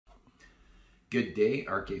Good day,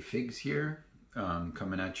 RK Figs here,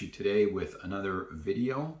 coming at you today with another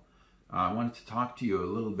video. I wanted to talk to you a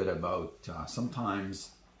little bit about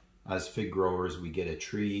sometimes as fig growers we get a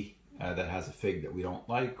tree that has a fig that we don't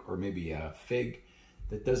like, or maybe a fig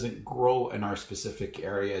that doesn't grow in our specific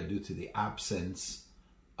area due to the absence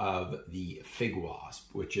of the fig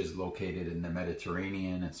wasp, which is located in the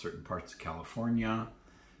Mediterranean and certain parts of California.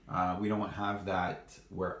 We don't have that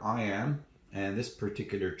where I am, and this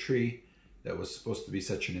particular tree that was supposed to be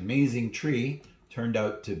such an amazing tree turned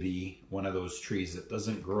out to be one of those trees that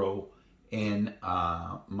doesn't grow in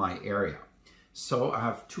my area. So I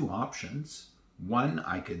have two options. One,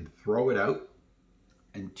 I can throw it out,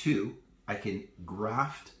 and two, I can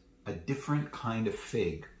graft a different kind of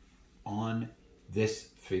fig on this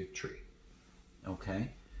fig tree. Okay.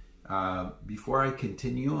 Before I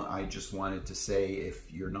continue, I just wanted to say,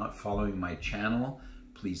 if you're not following my channel,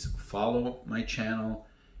 please follow my channel.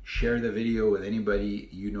 Share the video with anybody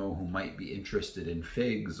you know who might be interested in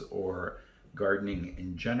figs or gardening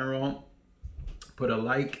in general. Put a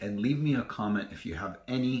like and leave me a comment if you have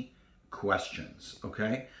any questions,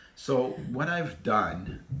 okay? So what I've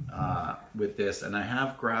done with this, and I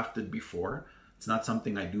have grafted before, it's not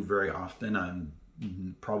something I do very often. I'm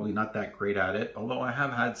probably not that great at it, although I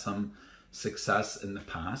have had some success in the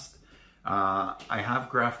past. I have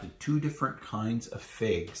grafted two different kinds of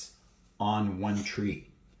figs on one tree.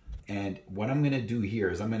 And what I'm going to do here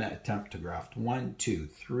is I'm going to attempt to graft 1, 2,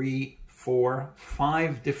 3, 4,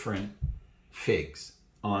 5 different figs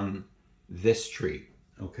on this tree,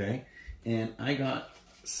 okay? And I got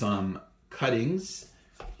some cuttings,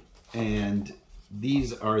 and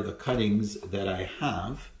these are the cuttings that I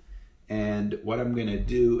have. And what I'm going to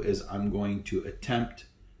do is I'm going to attempt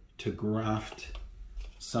to graft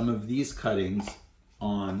some of these cuttings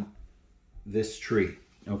on this tree,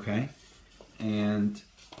 okay? And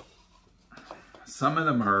some of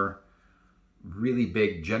them are really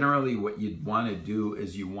big. Generally, what you'd want to do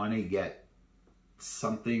is you want to get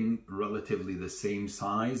something relatively the same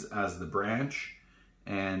size as the branch,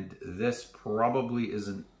 and this probably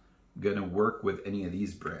isn't going to work with any of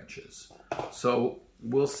these branches. So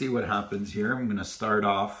we'll see what happens here. I'm going to start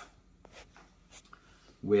off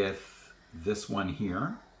with this one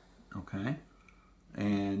here, okay?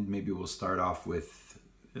 And maybe we'll start off with,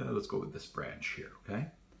 let's go with this branch here, okay?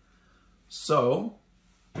 So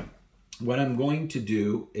what I'm going to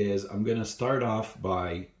do is I'm going to start off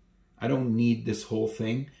by, I don't need this whole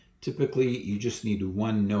thing. Typically, you just need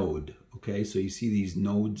one node, okay? So you see these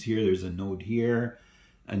nodes here. There's a node here,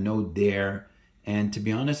 a node there. And to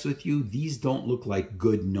be honest with you, these don't look like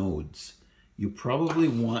good nodes. You probably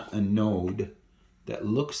want a node that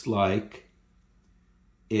looks like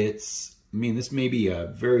it's, I mean, this may be a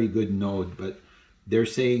very good node, but they're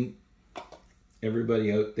saying,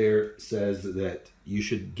 everybody out there says that you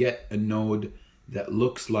should get a node that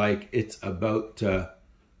looks like it's about to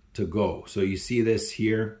go. So you see this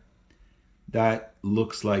here, that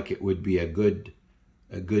looks like it would be a good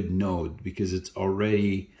node because it's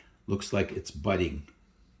already looks like it's budding.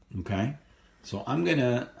 Okay, so I'm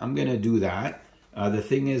gonna do that. The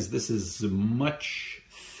thing is, this is much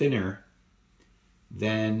thinner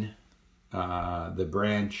than the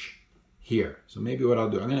branch here. So maybe what I'll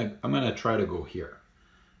do, I'm gonna try to go here.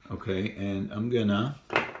 Okay, and I'm gonna,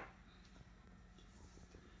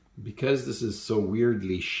 because this is so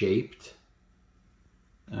weirdly shaped,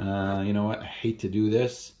 you know what, I hate to do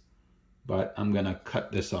this, but I'm gonna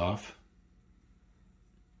cut this off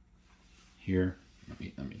here. Let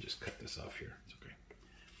me just cut this off here. It's okay.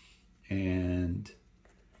 And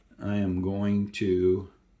I am going to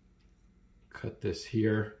cut this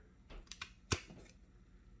here.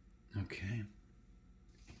 Okay.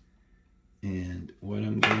 And what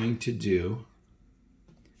I'm going to do,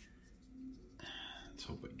 let's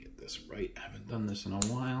hope I get this right. I haven't done this in a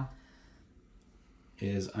while.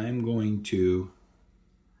 Is I'm going to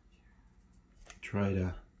try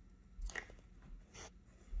to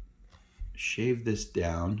shave this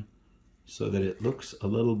down so that it looks a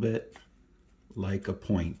little bit like a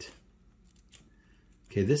point.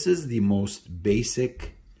 Okay, this is the most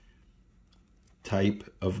basic type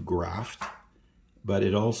of graft, but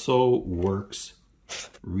it also works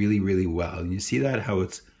really, really well. And you see that, how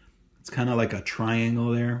it's kind of like a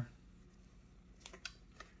triangle there.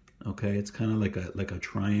 Okay, it's kind of like a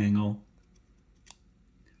triangle.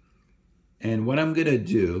 And what I'm gonna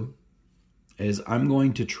do is I'm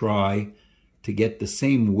going to try to get the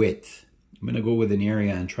same width. I'm gonna go with an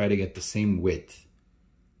area and try to get the same width.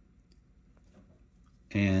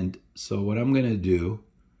 And so what I'm gonna do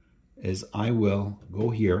is I will go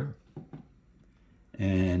here,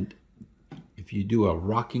 and if you do a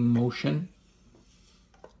rocking motion,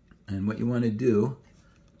 And what you want to do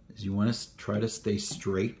is you want to try to stay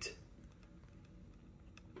straight.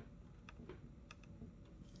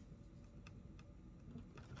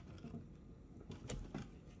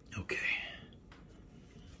 Okay.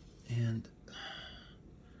 And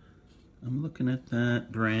I'm looking at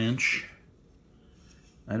that branch.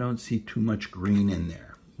 I don't see too much green in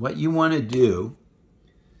there. What you want to do,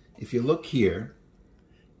 if you look here,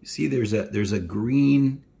 you see there's a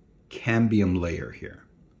green cambium layer here.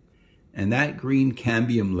 And that green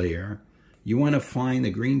cambium layer, you want to find the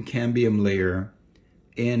green cambium layer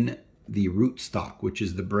in the rootstock, which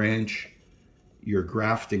is the branch you're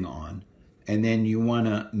grafting on. And then you want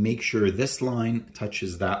to make sure this line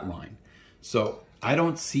touches that line. So I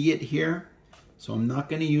don't see it here, so I'm not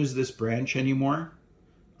going to use this branch anymore.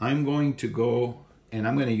 I'm going to go and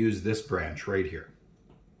I'm going to use this branch right here.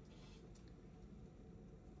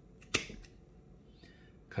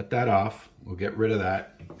 Cut that off. We'll get rid of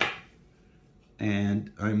that.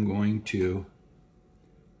 And I'm going to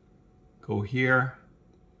go here,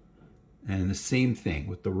 and the same thing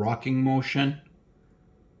with the rocking motion.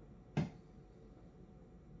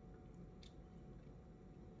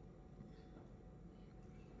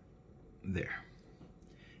 There.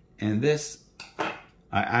 And this, I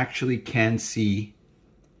actually can see.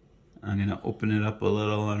 I'm going to open it up a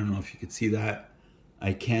little. I don't know if you can see that.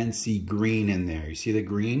 I can see green in there. You see the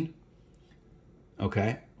green?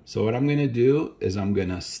 Okay. So what I'm going to do is I'm going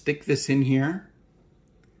to stick this in here,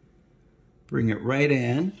 bring it right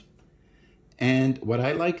in, and what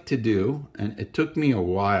I like to do, and it took me a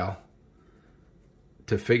while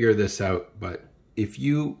to figure this out, but if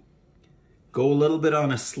you go a little bit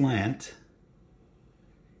on a slant,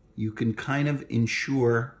 you can kind of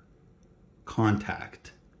ensure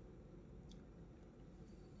contact.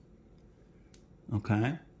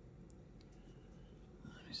 Okay?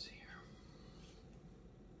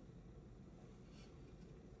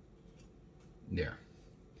 There.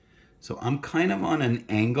 So I'm kind of on an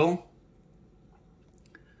angle,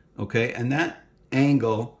 okay, and that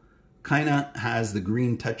angle kind of has the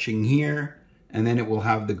green touching here, and then it will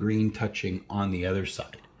have the green touching on the other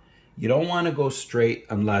side. You don't want to go straight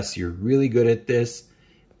unless you're really good at this,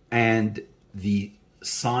 and the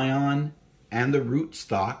scion and the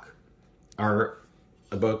rootstock are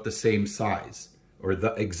about the same size, or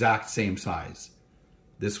the exact same size.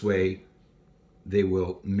 This way they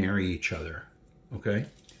will marry each other. Okay,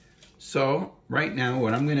 so right now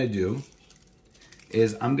what I'm going to do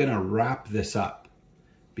is I'm going to wrap this up,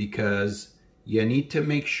 because you need to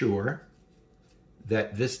make sure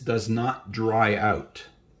that this does not dry out.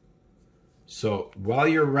 So while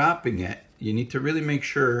you're wrapping it, you need to really make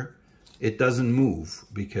sure it doesn't move,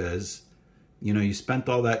 because you know you spent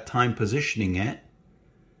all that time positioning it,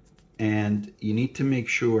 and you need to make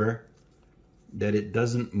sure that it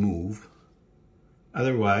doesn't move.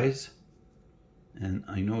 Otherwise, and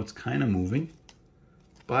I know it's kind of moving,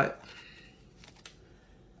 but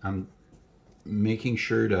I'm making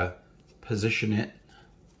sure to position it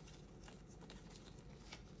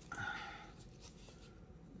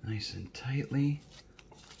nice and tightly.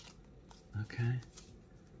 Okay.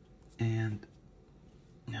 And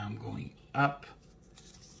now I'm going up,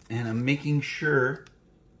 and I'm making sure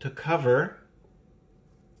to cover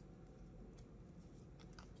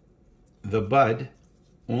the bud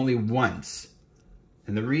only once.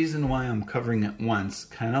 And the reason why I'm covering it once,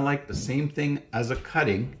 kind of like the same thing as a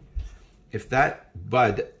cutting, if that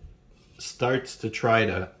bud starts to try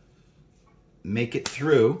to make it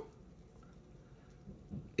through,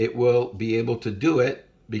 it will be able to do it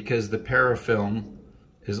because the parafilm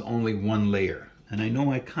is only one layer. And I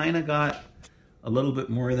know I kind of got a little bit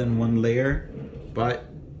more than one layer, but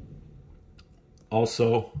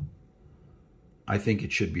also I think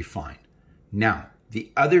it should be fine. Now, the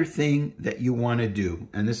other thing that you want to do,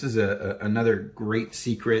 and this is another great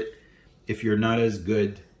secret if you're not as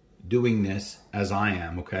good doing this as I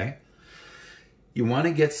am, okay? You want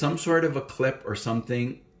to get some sort of a clip or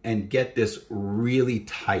something and get this really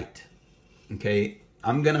tight, okay?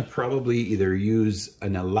 I'm going to probably either use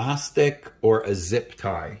an elastic or a zip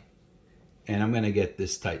tie, and I'm going to get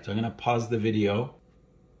this tight. So I'm going to pause the video.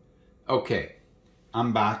 Okay,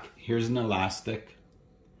 I'm back. Here's an elastic.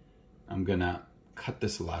 I'm going to cut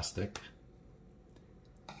this elastic,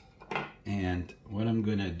 and what I'm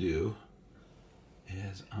going to do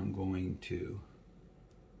is I'm going to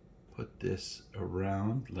put this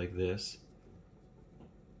around like this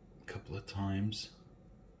a couple of times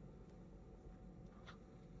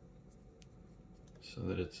so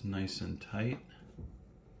that it's nice and tight.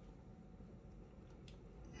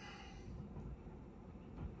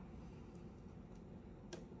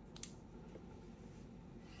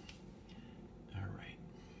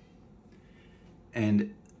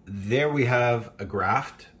 And there we have a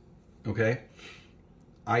graft, okay?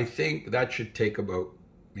 I think that should take about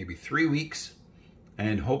maybe 3 weeks,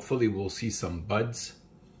 and hopefully we'll see some buds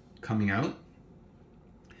coming out.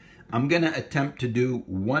 I'm gonna attempt to do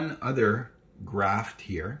one other graft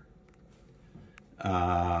here.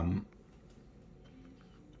 I'm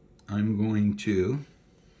going to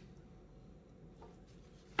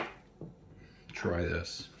try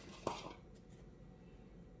this. All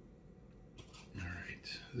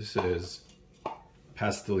right, this is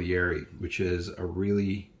Pastellieri, which is a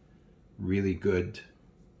really, really good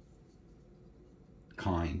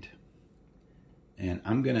kind. And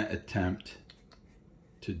I'm gonna attempt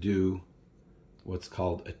to do what's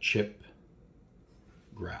called a chip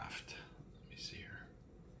graft. Let me see here.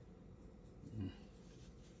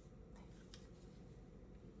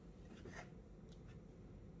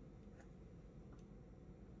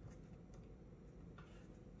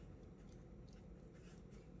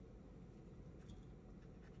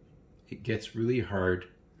 It gets really hard.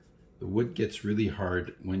 The wood gets really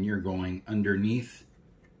hard when you're going underneath.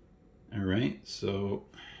 All right, so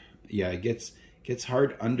yeah, it gets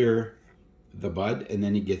hard under the bud, and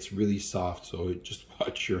then it gets really soft, so just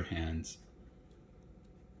watch your hands.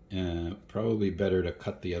 Probably better to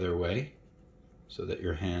cut the other way so that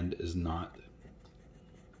your hand is not.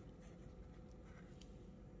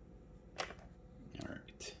 All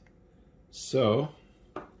right, so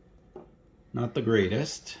not the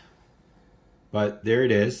greatest, but there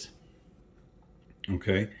it is.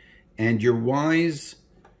 Okay, and you're wise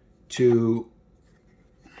to,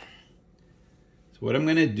 so what I'm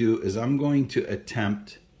going to do is I'm going to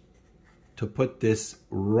attempt to put this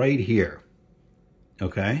right here,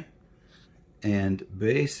 okay? And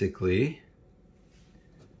basically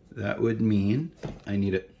that would mean I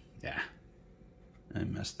need it, yeah, I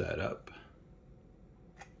messed that up.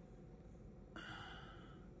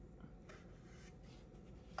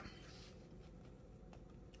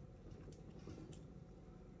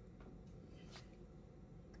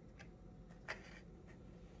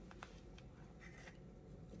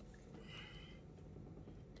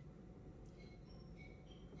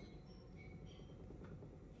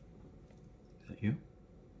 You?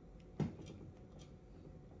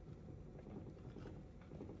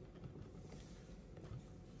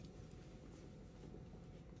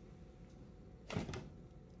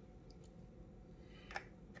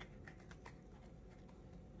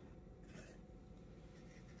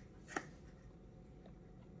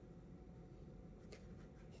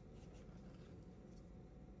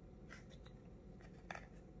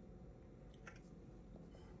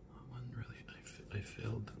 I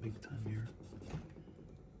failed big time here.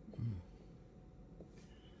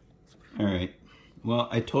 All right, well,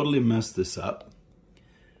 I totally messed this up,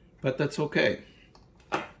 but that's okay,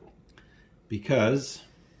 because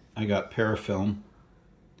I got parafilm,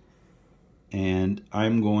 and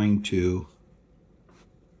I'm going to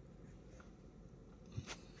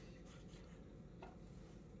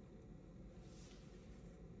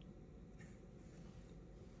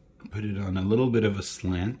put it on a little bit of a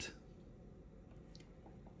slant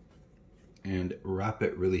and wrap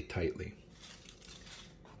it really tightly,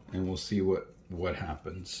 and we'll see what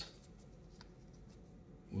happens.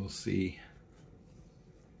 We'll see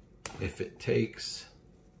if it takes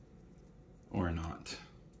or not.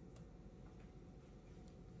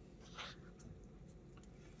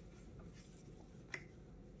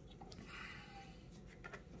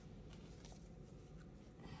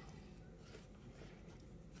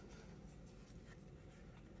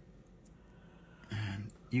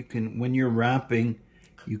 You can, when you're wrapping,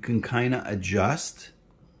 you can kind of adjust.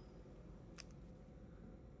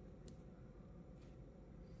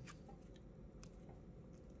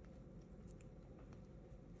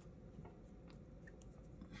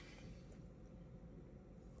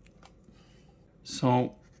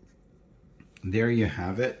 So there you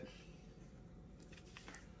have it.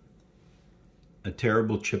 A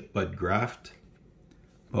terrible chip bud graft,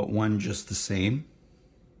 but one just the same.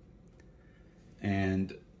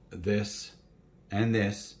 And this and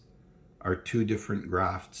this are two different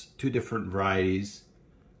grafts, two different varieties.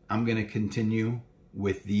 I'm going to continue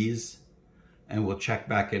with these, and we'll check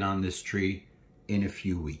back in on this tree in a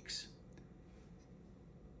few weeks.